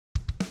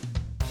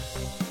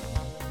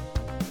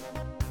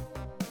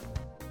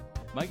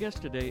My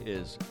guest today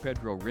is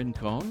Pedro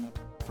Rincon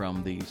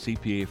from the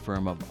CPA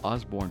firm of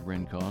Osborne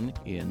Rincon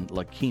in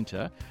La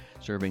Quinta,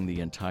 serving the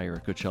entire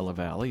Coachella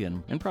Valley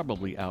and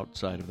probably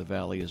outside of the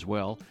valley as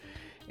well.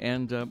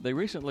 And they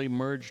recently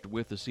merged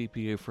with the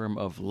CPA firm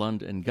of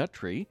Lund and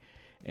Guthrie.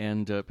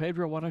 And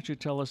Pedro, why don't you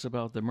tell us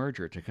about the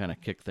merger to kind of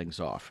kick things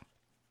off?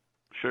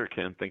 Sure,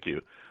 Ken. Thank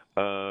you.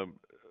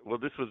 Well,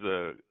 this was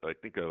I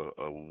think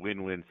a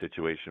win-win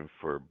situation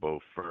for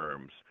both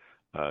firms.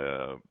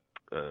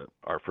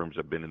 Our firms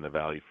have been in the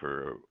valley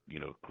for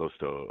close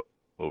to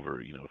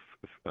over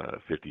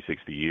 50,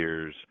 60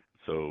 years.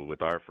 So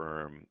with our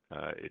firm,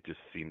 it just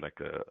seemed like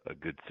a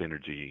good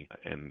synergy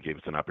and gave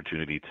us an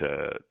opportunity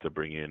to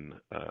bring in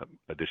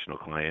additional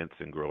clients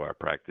and grow our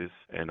practice,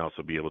 and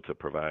also be able to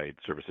provide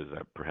services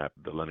that perhaps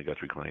the Lund and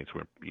Guthrie clients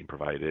weren't being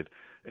provided,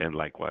 and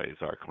likewise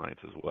our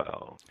clients as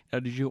well. Now,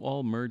 did you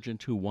all merge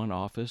into one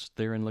office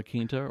there in La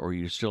Quinta, or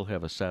you still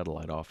have a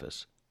satellite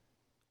office?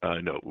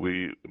 No,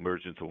 we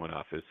merged into one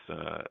office.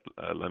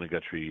 Lund and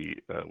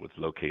Guthrie was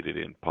located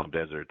in Palm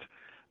Desert,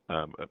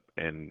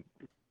 and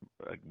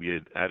we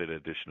had added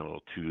additional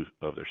 2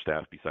 of their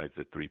staff besides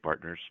the 3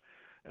 partners,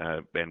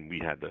 and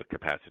we had the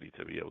capacity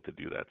to be able to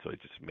do that, so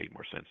it just made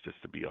more sense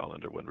just to be all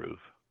under one roof.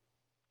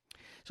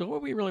 So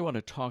what we really want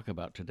to talk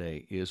about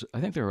today is, I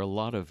think there are a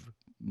lot of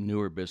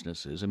newer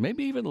businesses, and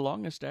maybe even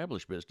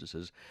long-established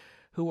businesses,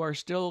 who are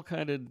still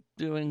kind of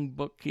doing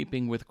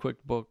bookkeeping with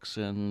QuickBooks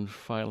and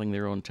filing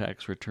their own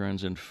tax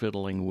returns and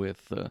fiddling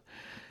with the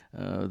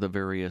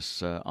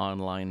various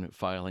online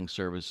filing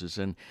services.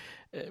 And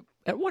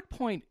at what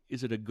point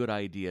is it a good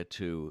idea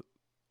to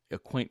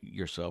acquaint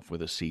yourself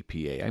with a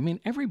CPA? I mean,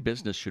 every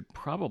business should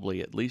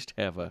probably at least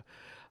have a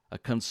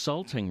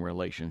consulting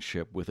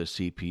relationship with a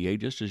CPA,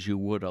 just as you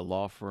would a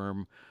law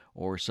firm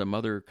or some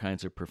other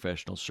kinds of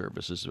professional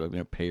services,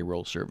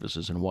 payroll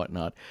services and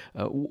whatnot.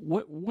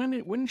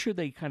 When should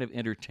they kind of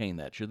entertain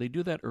that? Should they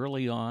do that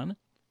early on?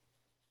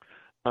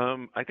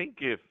 I think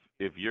if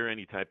you're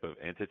any type of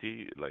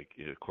entity, like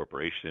a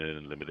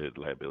corporation, limited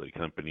liability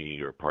company,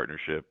 or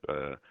partnership,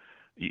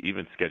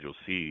 even Schedule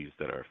Cs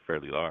that are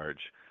fairly large,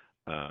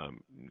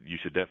 you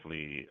should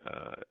definitely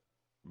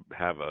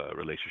have a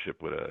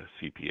relationship with a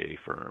CPA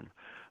firm.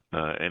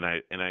 And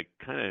I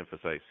kind of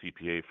emphasize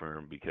CPA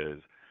firm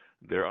because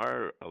there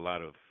are a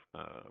lot of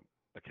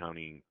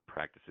accounting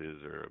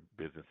practices or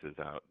businesses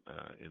out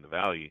in the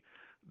valley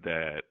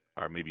that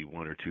are maybe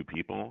 1 or 2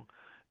 people.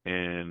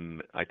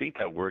 And I think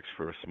that works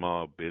for a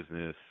small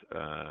business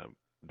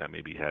that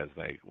maybe has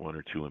like 1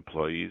 or 2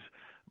 employees.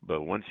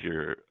 But once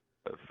you're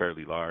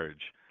fairly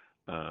large,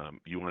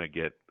 you want to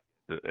get,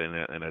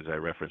 and as I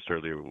referenced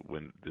earlier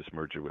when this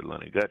merger with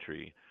Lund and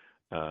Guthrie,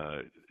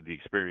 the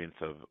experience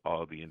of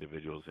all the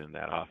individuals in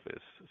that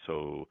office.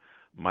 So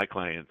my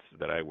clients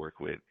that I work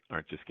with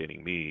aren't just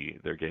getting me,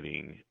 they're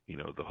getting,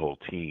 the whole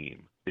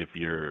team. If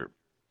you're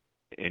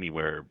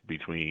anywhere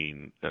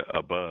between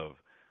above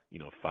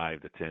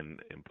 5 to 10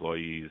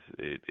 employees,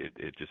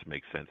 it just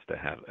makes sense to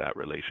have that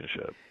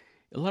relationship.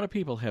 A lot of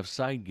people have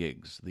side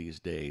gigs these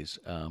days.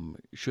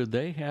 Should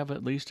they have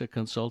at least a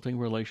consulting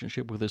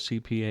relationship with a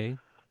CPA?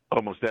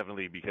 Oh, most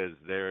definitely, because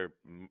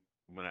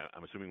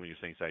I'm assuming when you're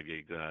saying side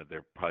gigs,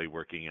 they're probably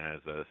working as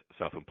a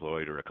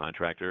self-employed or a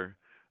contractor.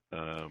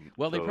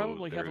 Well, they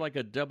probably have like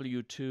a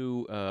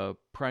W-2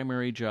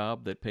 primary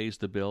job that pays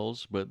the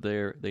bills, but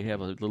they have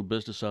a little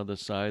business on the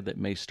side that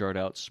may start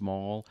out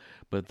small,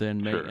 but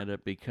then may end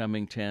up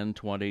becoming 10,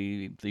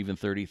 20, even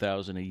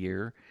 30,000 a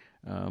year.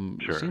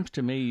 It seems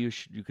to me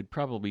you could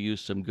probably use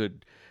some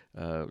good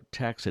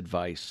tax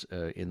advice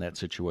in that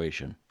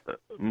situation.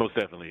 Most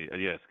definitely,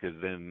 yes, because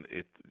then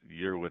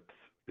you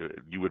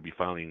would be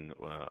filing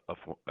a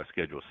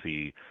Schedule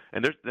C,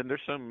 and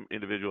there's some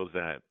individuals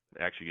that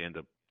actually end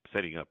up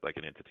setting up like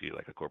an entity,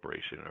 like a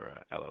corporation or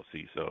a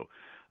LLC. So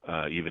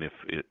even if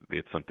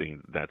it's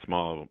something that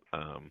small,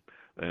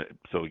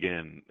 so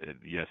again,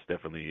 yes,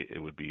 definitely it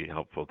would be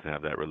helpful to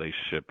have that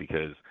relationship,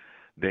 because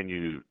then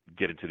you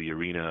get into the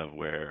arena of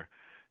where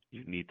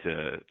you need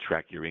to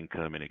track your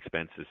income and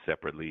expenses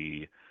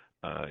separately.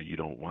 You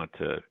don't want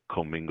to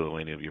commingle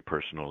any of your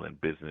personal and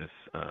business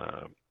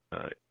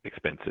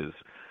expenses.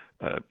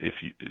 If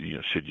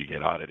should you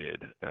get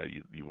audited,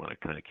 you want to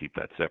kind of keep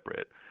that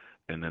separate.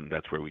 And then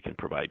that's where we can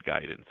provide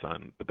guidance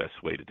on the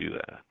best way to do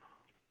that.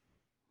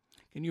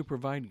 Can you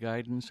provide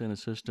guidance and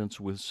assistance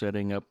with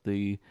setting up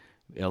the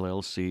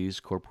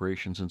LLCs,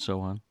 corporations, and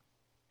so on?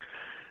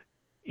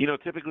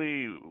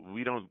 Typically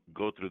we don't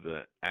go through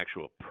the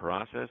actual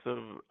process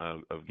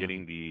of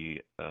getting the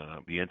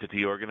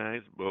entity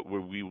organized, but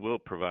what we will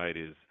provide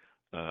is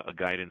a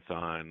guidance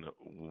on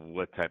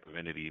what type of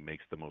entity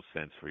makes the most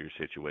sense for your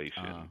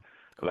situation.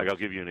 Like, I'll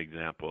give you an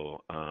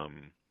example.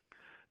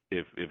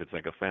 If it's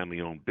like a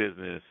family-owned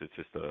business, it's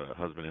just a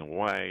husband and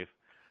wife,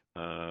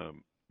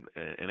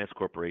 an S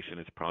corporation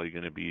is probably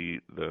going to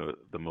be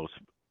the most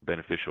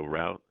beneficial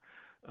route.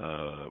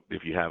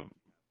 If you have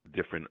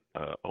different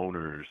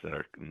owners that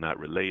are not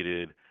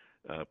related,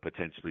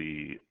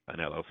 potentially an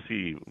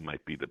LLC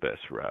might be the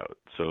best route.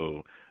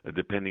 So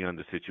depending on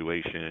the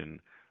situation,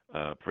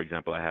 For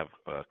example, I have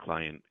a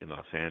client in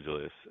Los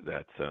Angeles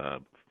that's a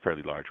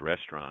fairly large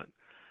restaurant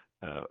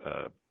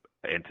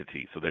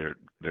entity. So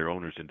they're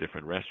owners in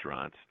different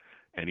restaurants,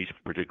 and each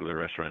particular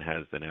restaurant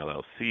has an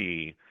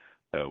LLC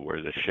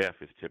where the chef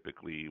is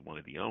typically one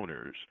of the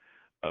owners.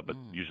 But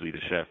usually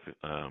the chef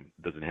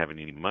doesn't have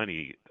any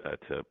money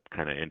to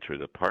kind of enter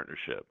the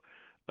partnership.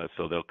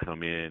 So they'll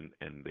come in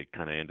and they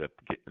kind of end up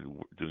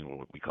doing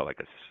what we call like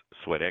a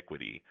sweat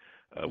equity,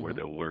 where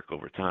they'll work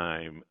over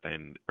time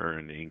and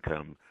earn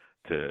income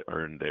to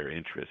earn their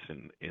interest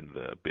in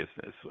the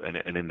business.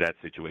 And in that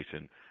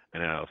situation,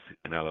 an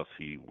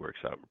LLC works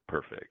out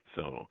perfect.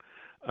 So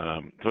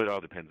it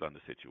all depends on the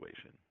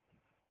situation.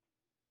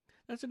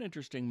 That's an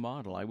interesting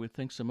model. I would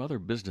think some other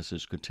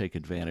businesses could take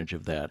advantage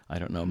of that. I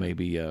don't know,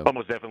 maybe.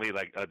 Almost definitely,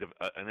 like,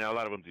 and a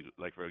lot of them do.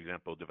 Like, for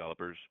example,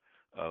 developers.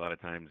 A lot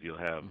of times you'll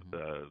have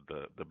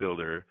the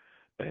builder,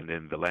 and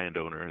then the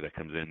landowner that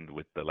comes in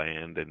with the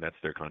land, and that's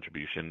their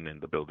contribution, and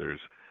the builder's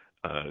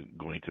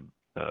going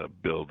to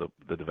build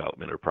the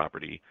development or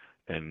property,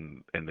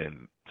 and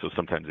then so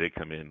sometimes they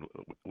come in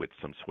with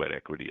some sweat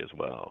equity as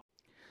well.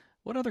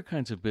 What other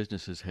kinds of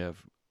businesses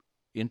have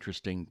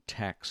interesting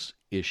tax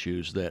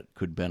issues that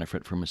could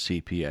benefit from a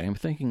CPA? I'm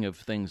thinking of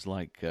things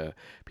like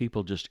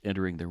people just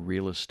entering the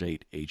real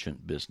estate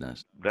agent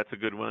business. That's a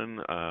good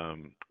one.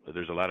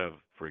 There's a lot of,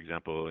 for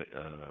example,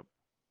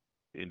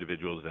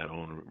 individuals that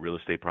own real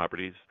estate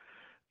properties.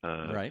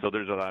 Right. So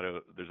there's a lot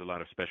of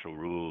special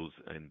rules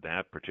in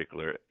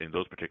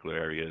those particular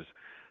areas,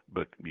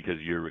 but because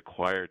you're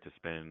required to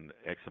spend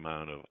X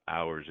amount of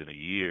hours in a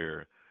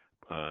year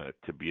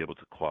to be able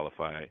to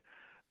qualify.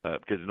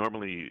 Because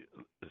normally,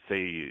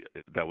 say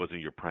that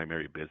wasn't your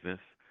primary business,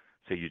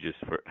 say you just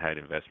had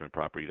investment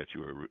property that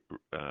you were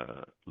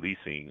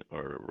leasing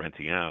or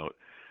renting out,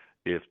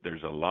 if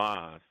there's a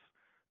loss,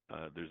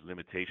 there's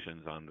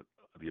limitations on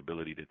the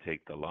ability to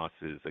take the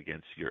losses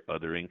against your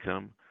other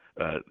income.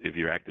 If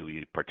you're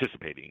actively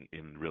participating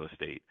in real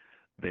estate,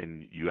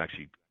 then you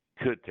actually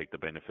could take the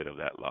benefit of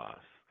that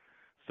loss.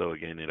 So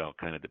again, it all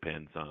kind of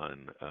depends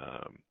on,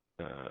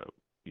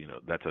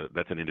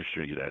 that's an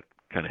industry that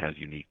kind of has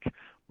unique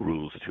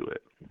rules to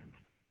it.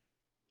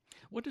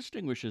 What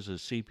distinguishes a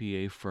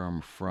CPA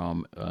firm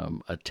from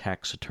a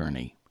tax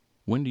attorney?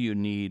 When do you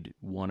need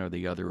one or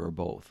the other or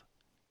both?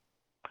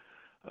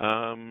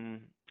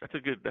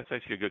 That's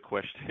actually a good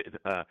question.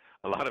 A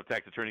lot of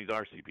tax attorneys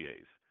are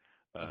CPAs.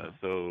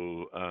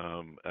 So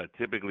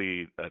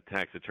typically, a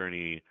tax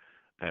attorney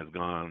has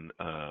gone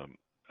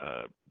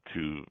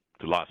to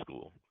law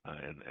school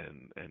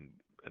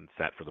and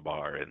sat for the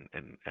bar and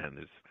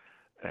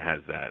has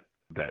that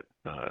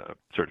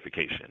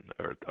certification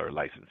or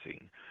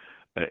licensing,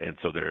 and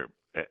so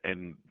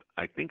and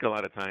I think a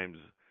lot of times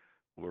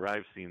where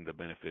I've seen the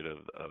benefit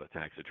of a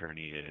tax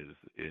attorney is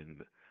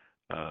in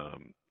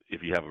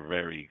if you have a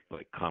very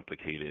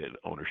complicated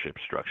ownership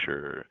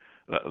structure,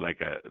 like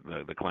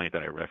the client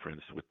that I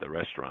referenced with the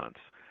restaurants,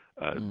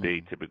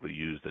 they typically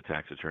use the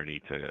tax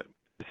attorney to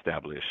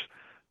establish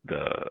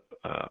the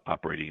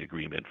operating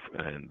agreement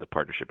and the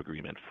partnership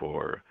agreement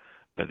for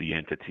the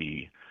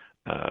entity.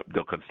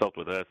 They'll consult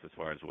with us as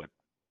far as what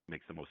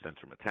makes the most sense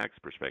from a tax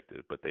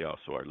perspective, but they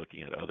also are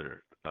looking at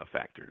other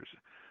factors.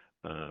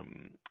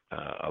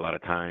 A lot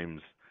of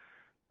times,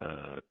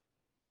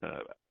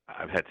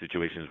 I've had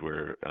situations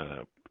where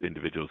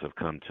individuals have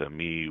come to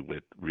me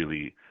with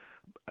really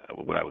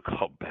what I would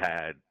call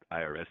bad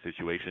IRS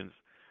situations,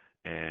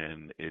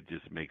 and it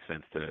just makes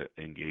sense to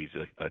engage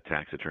a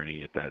tax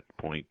attorney at that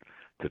point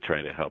to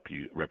try to help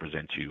you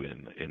represent you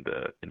in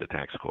the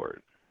tax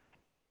court.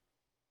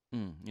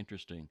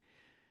 Interesting.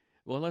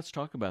 Well, let's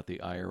talk about the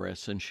IRS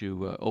since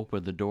you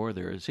opened the door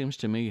there. It seems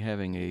to me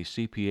having a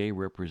CPA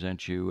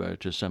represent you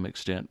to some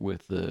extent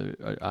with the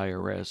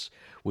IRS,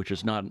 which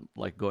is not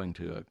like going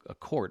to a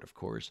court, of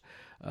course.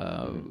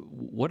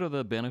 What are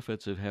the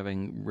benefits of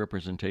having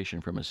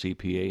representation from a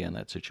CPA in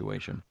that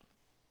situation?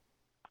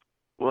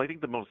 Well, I think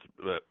the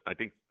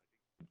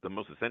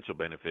most essential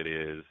benefit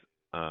is,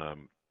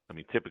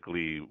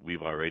 typically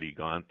we've already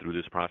gone through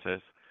this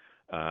process,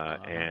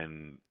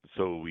 and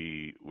so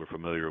we're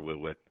familiar with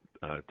what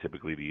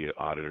typically the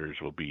auditors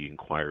will be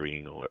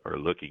inquiring or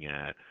looking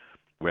at.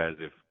 Whereas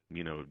if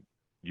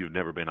you've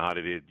never been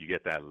audited, you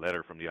get that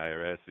letter from the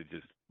IRS, it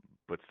just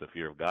puts the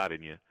fear of God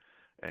in you,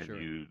 and Sure.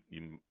 you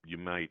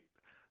might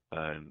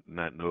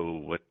not know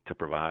what to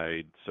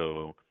provide.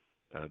 So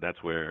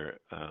that's where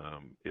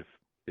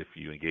if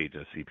you engage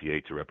a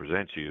CPA to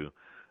represent you,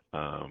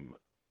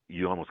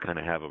 you almost kind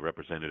of have a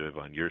representative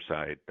on your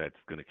side that's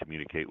going to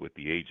communicate with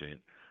the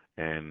agent,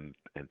 and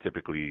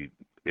typically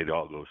it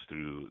all goes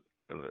through.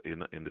 In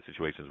the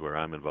situations where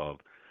I'm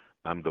involved,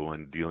 I'm the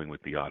one dealing with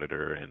the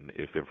auditor, and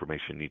if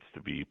information needs to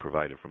be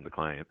provided from the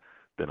client,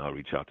 then I'll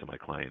reach out to my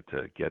client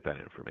to get that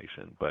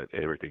information. But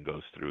everything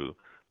goes through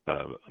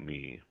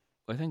me.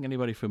 I think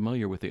anybody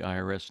familiar with the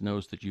IRS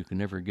knows that you can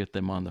never get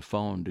them on the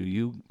phone. Do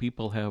you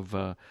people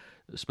have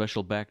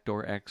special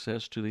backdoor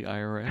access to the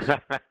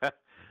IRS?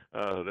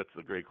 Oh, that's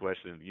a great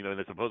question.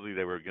 And supposedly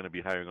they were going to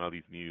be hiring all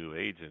these new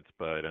agents,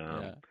 but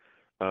Yeah.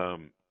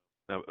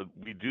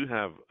 We do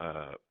have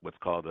what's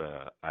called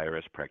a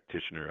IRS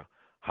practitioner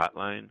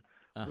hotline,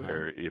 Uh-huh.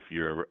 where if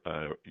you're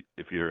a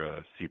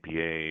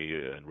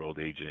CPA enrolled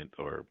agent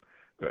or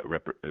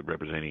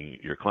representing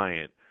your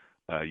client,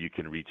 you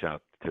can reach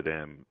out to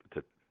them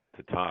to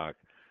talk.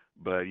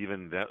 But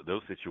even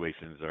those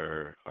situations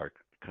are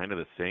kind of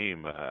the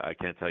same. I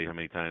can't tell you how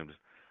many times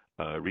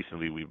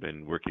recently we've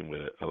been working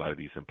with a lot of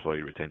these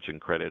employee retention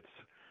credits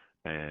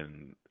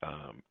and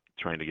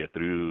trying to get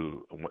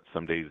through.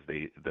 Some days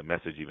the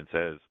message even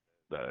says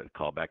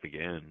call back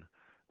again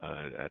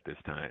at this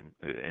time,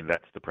 and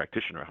that's the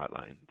practitioner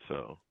hotline.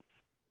 So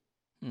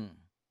Hmm.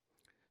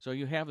 So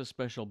you have a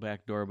special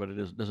back door, but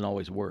doesn't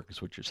always work,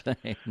 is what you're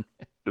saying.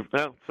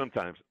 well,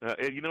 sometimes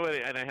and you know what,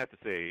 and I have to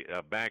say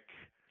back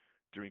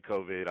during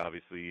COVID,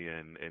 obviously,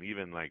 and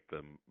even like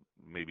the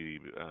maybe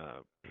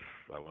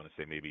I want to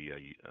say maybe a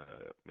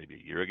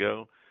year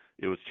ago,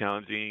 it was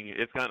challenging.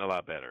 It's gotten a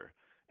lot better,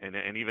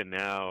 and even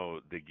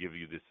now they give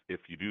you this. If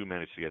you do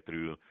manage to get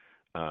through,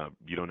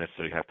 you don't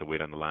necessarily have to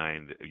wait on the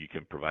line. You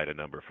can provide a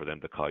number for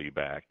them to call you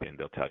back, and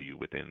they'll tell you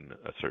within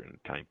a certain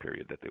time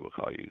period that they will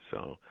call you.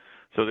 So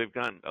they've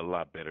gotten a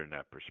lot better in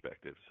that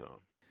perspective.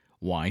 So.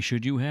 Why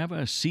should you have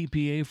a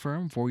CPA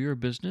firm for your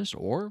business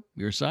or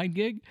your side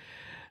gig?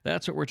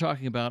 That's what we're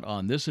talking about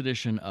on this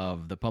edition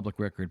of the Public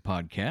Record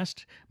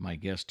Podcast. My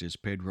guest is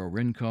Pedro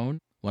Rincon,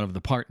 one of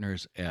the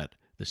partners at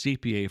the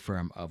CPA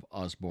firm of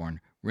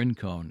Osborne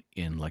Rincon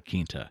in La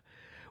Quinta.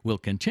 We'll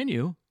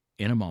continue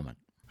in a moment.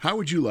 How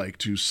would you like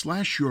to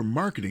slash your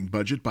marketing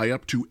budget by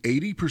up to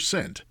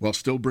 80% while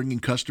still bringing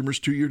customers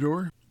to your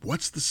door?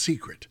 What's the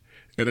secret?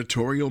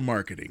 Editorial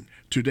marketing.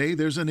 Today,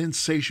 there's an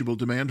insatiable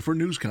demand for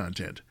news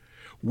content.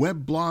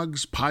 Web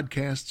blogs,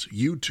 podcasts,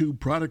 YouTube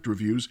product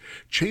reviews,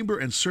 chamber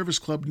and service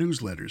club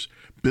newsletters,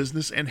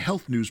 business and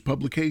health news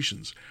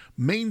publications,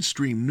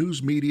 mainstream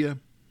news media,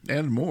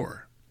 and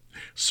more.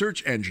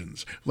 Search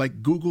engines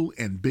like Google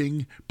and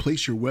Bing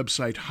place your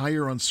website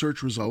higher on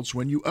search results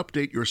when you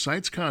update your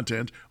site's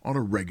content on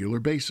a regular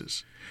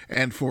basis.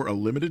 And for a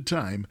limited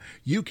time,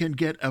 you can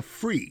get a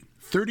free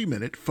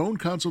 30-minute phone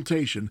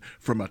consultation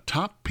from a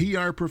top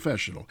PR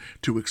professional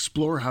to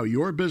explore how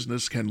your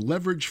business can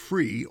leverage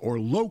free or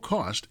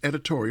low-cost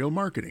editorial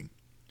marketing.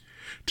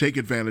 Take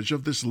advantage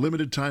of this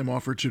limited-time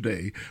offer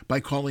today by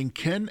calling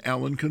Ken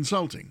Allen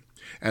Consulting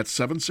at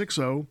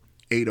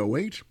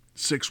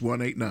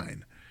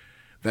 760-808-6189.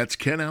 That's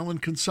Ken Allen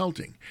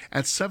Consulting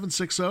at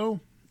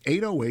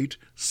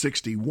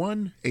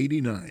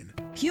 760-808-6189.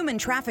 Human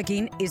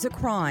trafficking is a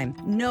crime.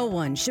 No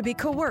one should be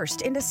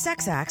coerced into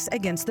sex acts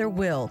against their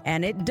will,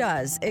 and it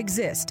does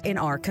exist in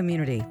our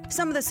community.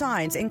 Some of the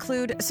signs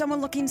include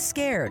someone looking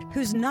scared,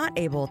 who's not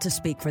able to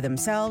speak for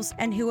themselves,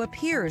 and who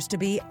appears to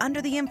be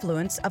under the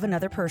influence of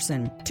another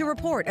person. To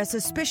report a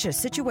suspicious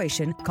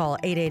situation, call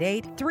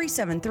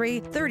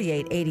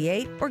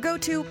 888-373-3888 or go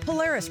to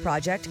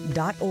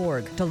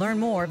polarisproject.org. To learn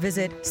more,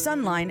 visit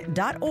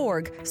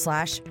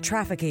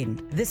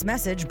sunline.org/trafficking. This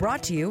message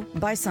brought to you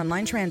by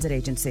Sunline Transit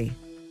Agency.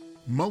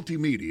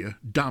 Multimedia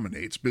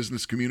dominates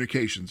business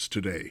communications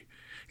today.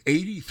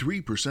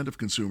 83% of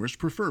consumers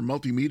prefer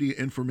multimedia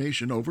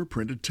information over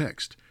printed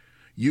text.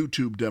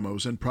 YouTube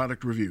demos and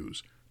product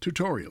reviews,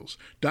 tutorials,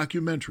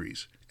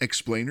 documentaries,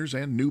 explainers,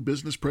 and new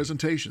business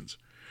presentations.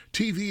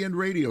 TV and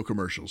radio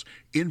commercials,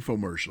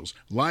 infomercials,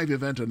 live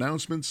event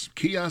announcements,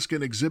 kiosk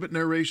and exhibit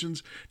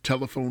narrations,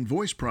 telephone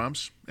voice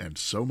prompts, and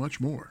so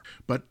much more.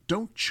 But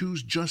don't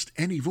choose just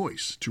any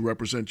voice to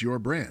represent your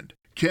brand.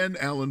 Ken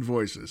Allen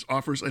Voices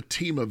offers a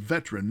team of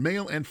veteran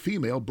male and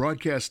female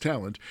broadcast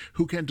talent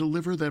who can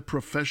deliver that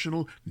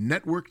professional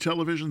network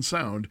television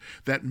sound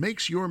that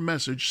makes your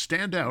message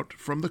stand out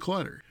from the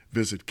clutter.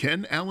 Visit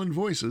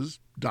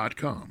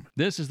KenAllenVoices.com.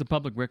 This is the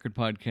Public Record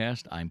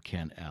Podcast. I'm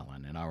Ken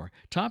Allen, and our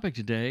topic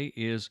today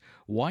is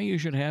why you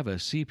should have a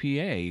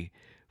CPA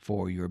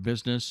for your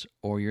business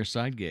or your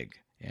side gig.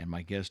 And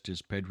my guest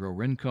is Pedro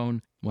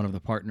Rincon, one of the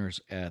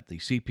partners at the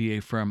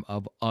CPA firm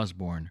of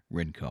Osborne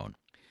Rincon.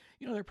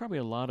 You know, there are probably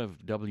a lot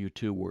of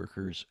W-2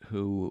 workers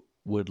who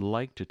would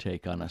like to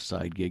take on a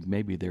side gig.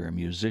 Maybe they're a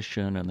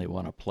musician and they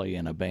want to play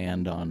in a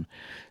band on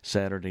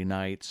Saturday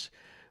nights,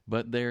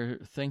 but they're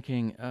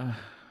thinking, I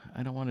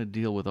don't want to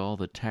deal with all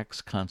the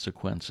tax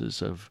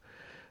consequences of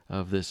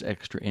this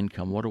extra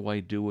income. What do I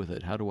do with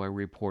it? How do I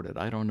report it?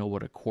 I don't know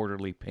what a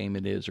quarterly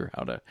payment is or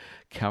how to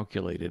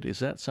calculate it. Is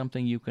that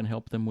something you can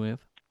help them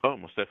with? Oh,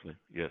 most definitely.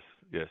 Yes.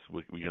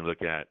 We can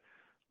look at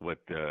what,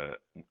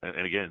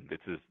 and again, this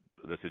is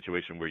the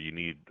situation where you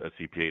need a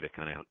CPA to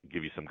kind of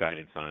give you some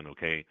guidance on,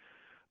 okay,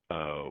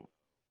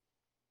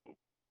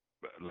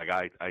 like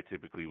I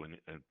typically, when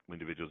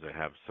individuals that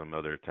have some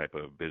other type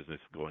of business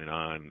going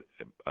on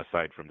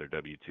aside from their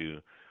W-2,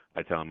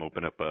 I tell them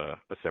open up a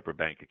separate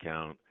bank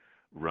account,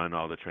 run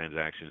all the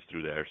transactions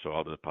through there, so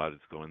all the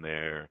deposits go in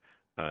there,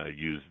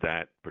 use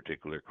that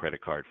particular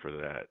credit card for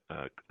that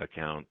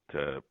account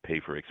to pay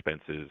for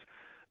expenses,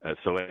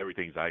 so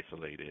everything's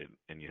isolated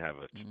and you have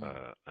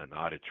an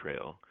audit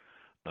trail.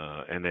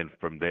 And then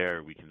from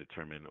there, we can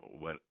determine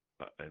what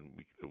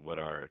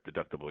are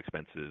deductible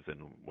expenses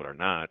and what are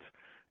not,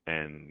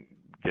 and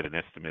get an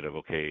estimate of,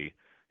 okay,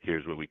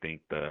 here's what we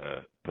think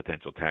the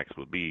potential tax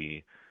will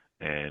be.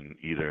 And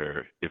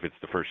either if it's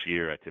the first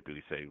year, I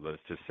typically say,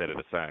 let's just set it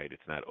aside.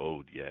 It's not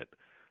owed yet.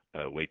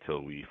 Wait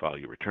till we file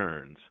your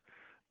returns.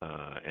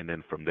 And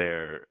then from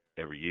there,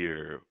 every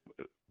year,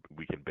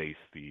 we can base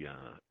the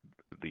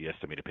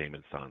estimated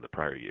payments on the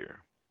prior year.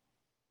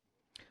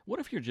 What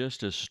if you're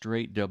just a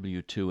straight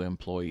W-2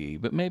 employee,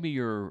 but maybe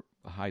you're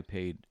a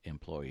high-paid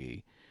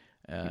employee,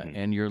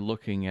 and you're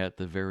looking at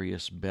the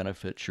various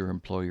benefits your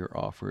employer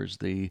offers,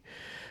 the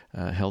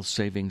health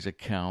savings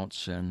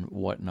accounts and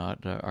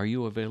whatnot? Are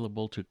you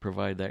available to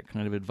provide that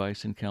kind of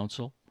advice and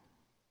counsel?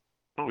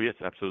 Oh, yes,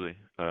 absolutely.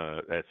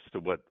 As to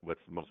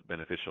what's most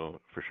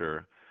beneficial, for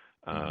sure.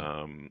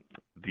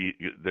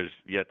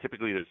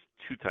 Typically there's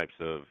two types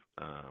of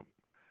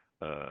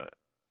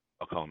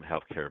I'll call them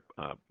healthcare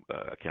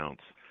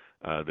accounts.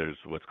 There's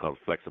what's called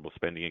flexible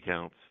spending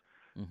accounts,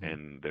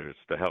 and there's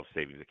the health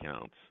savings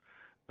accounts,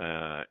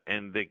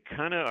 and they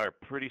kind of are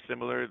pretty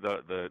similar.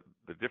 The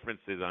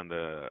difference is on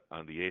the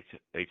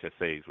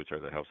HSAs, which are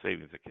the health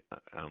savings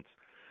accounts.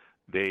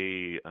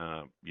 They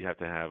you have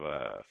to have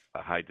a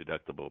high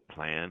deductible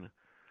plan.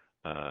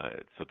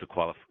 So to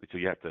qualify, so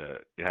you have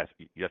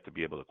to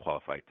be able to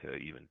qualify to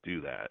even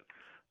do that.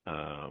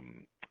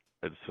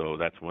 And so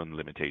that's one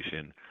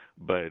limitation.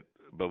 But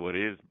what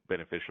is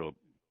beneficial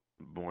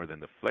more than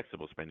the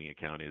flexible spending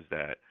account is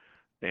that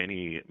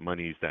any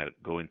monies that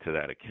go into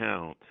that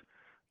account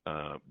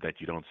that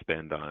you don't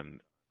spend on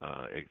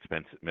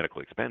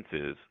medical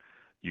expenses,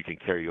 you can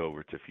carry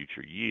over to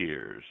future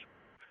years.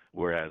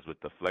 Whereas with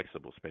the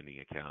flexible spending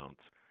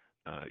accounts,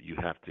 you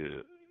have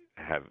to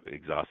have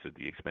exhausted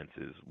the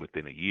expenses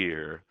within a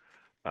year,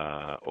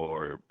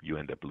 or you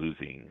end up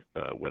losing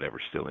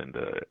whatever's still in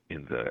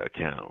the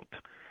account.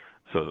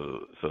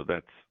 So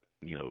that's,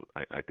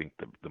 I think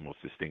the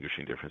most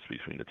distinguishing difference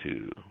between the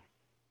two.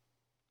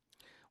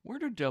 Where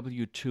do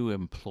W-2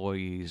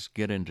 employees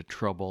get into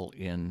trouble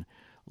in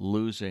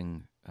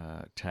losing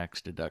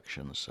tax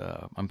deductions?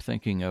 I'm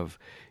thinking of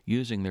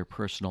using their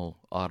personal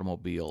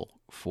automobile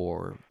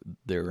for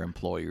their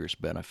employer's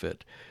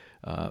benefit,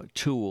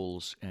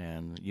 tools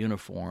and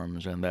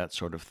uniforms and that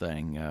sort of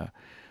thing.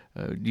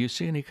 Do you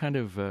see any kind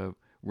of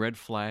red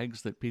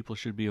flags that people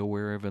should be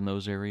aware of in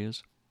those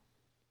areas?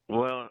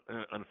 Well,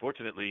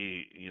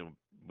 unfortunately,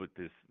 with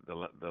the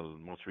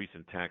most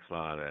recent tax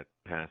law that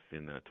passed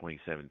in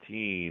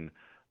 2017,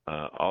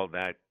 all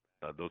that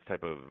those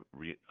type of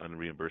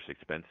unreimbursed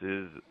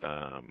expenses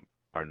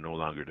are no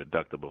longer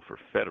deductible for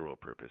federal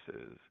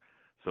purposes.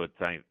 So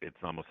it's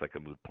almost like a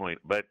moot point.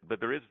 But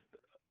there is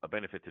a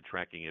benefit to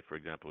tracking it. For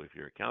example, if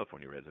you're a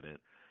California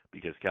resident,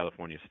 because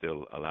California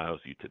still allows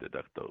you to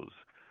deduct those.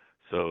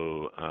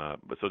 So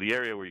the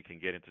area where you can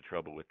get into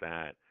trouble with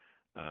that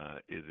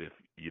is if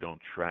you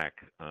don't track,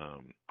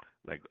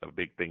 like a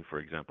big thing, for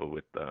example,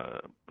 with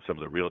some of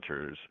the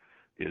realtors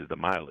is the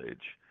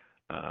mileage,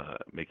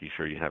 making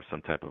sure you have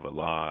some type of a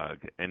log.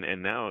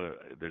 And now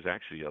there's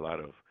actually a lot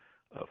of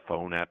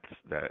phone apps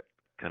that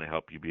kind of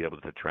help you be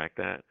able to track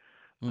that.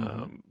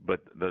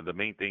 But the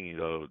main thing,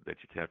 that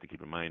you have to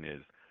keep in mind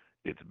is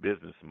it's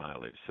business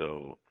mileage.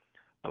 So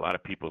a lot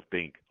of people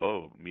think,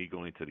 me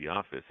going to the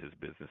office is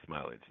business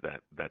mileage.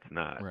 That's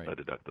not right. a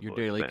deductible Your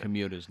daily expense.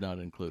 commute is not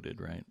included,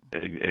 right?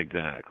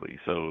 Exactly.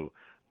 So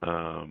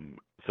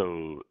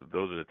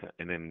those are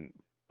and then,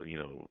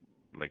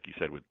 like you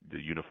said, with the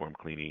uniform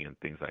cleaning and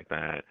things like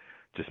that,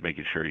 just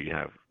making sure you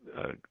have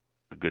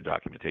a good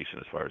documentation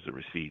as far as the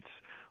receipts,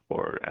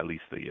 or at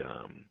least the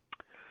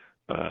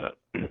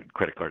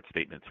credit card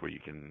statements where you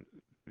can,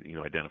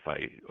 identify,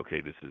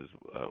 okay, this is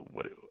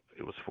what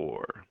it was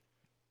for.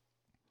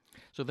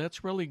 So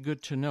that's really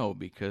good to know,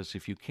 because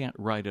if you can't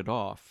write it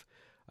off,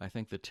 I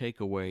think the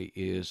takeaway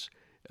is,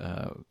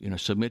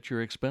 submit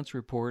your expense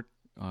report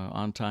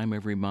on time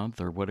every month,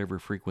 or whatever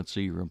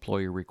frequency your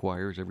employer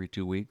requires, every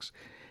 2 weeks,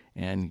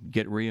 and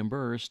get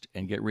reimbursed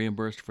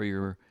for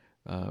your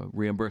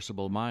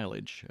reimbursable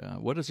mileage.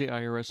 What does the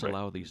IRS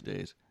allow these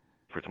days?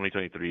 For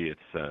 2023,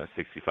 it's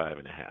 65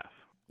 and a half.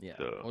 Yeah,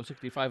 so,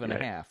 65 and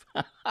a half.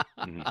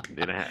 And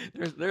a half.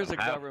 There's a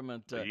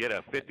government. You get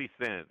a 50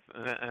 cents.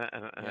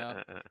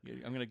 Yeah,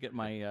 I'm going to get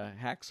my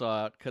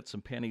hacksaw out, cut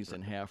some pennies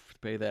in half, to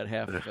pay that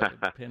half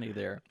penny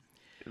there.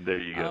 There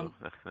you go.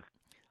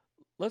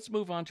 Let's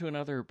move on to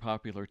another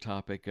popular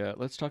topic.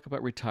 Let's talk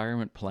about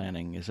retirement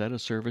planning. Is that a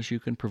service you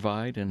can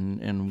provide,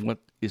 and what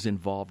is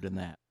involved in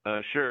that?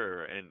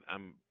 Sure. And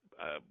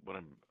what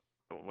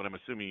I'm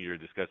assuming you're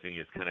discussing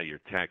is kind of your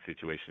tax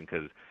situation,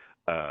 because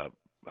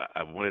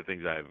one of the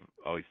things I've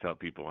always tell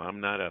people,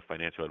 I'm not a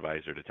financial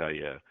advisor to tell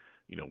you,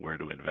 where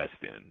to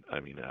invest in. I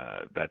mean,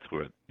 that's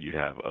where you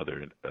have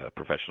other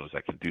professionals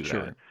that can do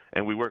Sure. that.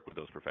 And we work with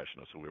those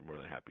professionals, so we're more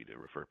than happy to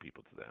refer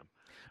people to them.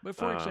 But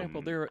for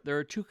example, there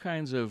are two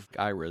kinds of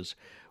IRAs,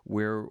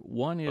 where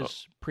one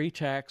is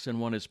pre-tax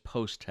and one is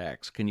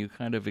post-tax. Can you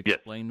kind of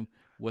explain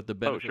what the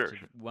benefits of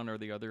one or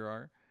the other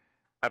are?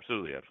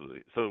 Absolutely.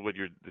 So what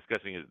you're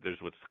discussing is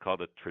there's what's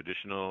called a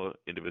traditional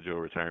individual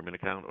retirement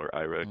account, or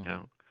IRA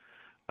account.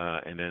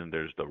 and then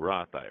there's the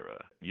Roth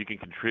IRA. You can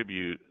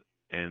contribute,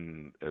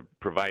 and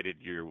provided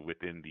you're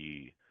within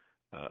the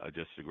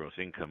adjusted gross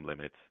income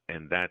limits,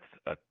 and that's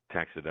a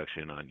tax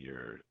deduction on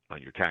your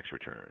tax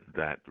return.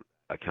 That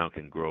account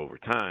can grow over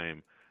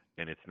time,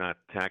 and it's not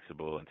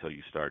taxable until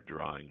you start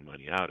drawing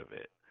money out of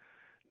it.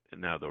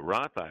 Now, the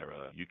Roth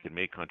IRA, you can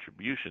make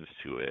contributions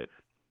to it,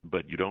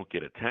 but you don't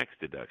get a tax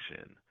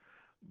deduction.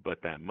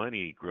 But that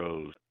money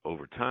grows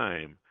over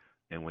time,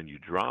 and when you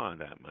draw on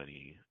that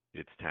money,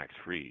 it's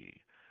tax-free.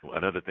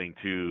 Another thing,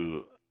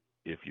 too,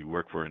 if you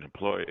work for an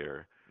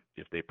employer,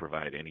 if they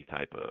provide any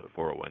type of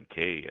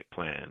 401k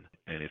plan,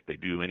 and if they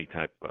do any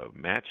type of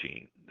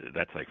matching,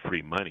 that's like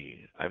free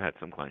money. I've had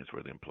some clients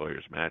where the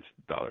employers match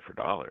dollar for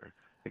dollar.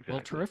 Exactly.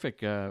 Well, terrific.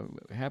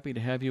 Happy to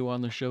have you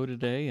on the show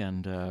today.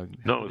 And no,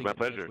 it was my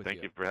pleasure.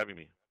 Thank you for having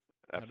me.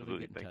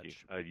 Absolutely. Thank you.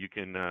 You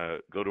can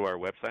go to our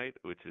website,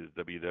 which is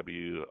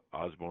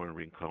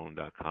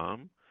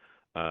www.osbornerincon.com,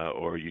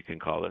 or you can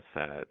call us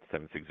at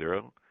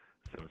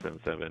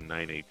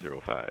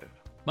 760-777-9805.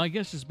 My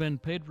guest has been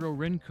Pedro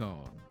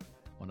Rincon,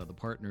 one of the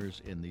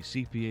partners in the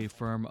CPA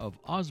firm of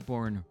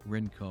Osborne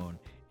Rincon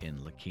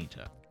in La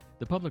Quinta.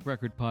 The Public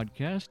Record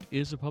Podcast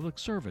is a public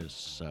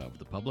service of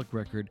the Public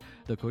Record,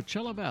 the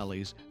Coachella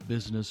Valley's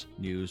Business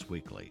News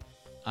Weekly.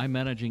 I'm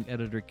Managing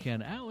Editor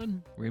Ken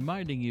Allen,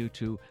 reminding you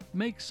to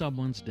make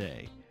someone's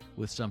day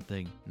with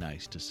something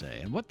nice to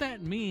say. And what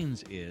that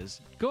means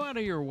is go out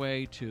of your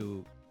way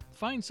to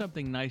find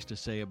something nice to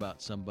say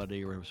about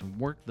somebody or some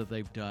work that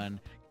they've done,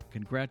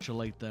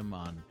 congratulate them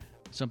on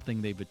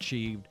something they've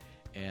achieved,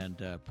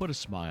 and put a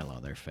smile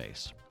on their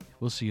face.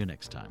 We'll see you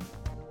next time.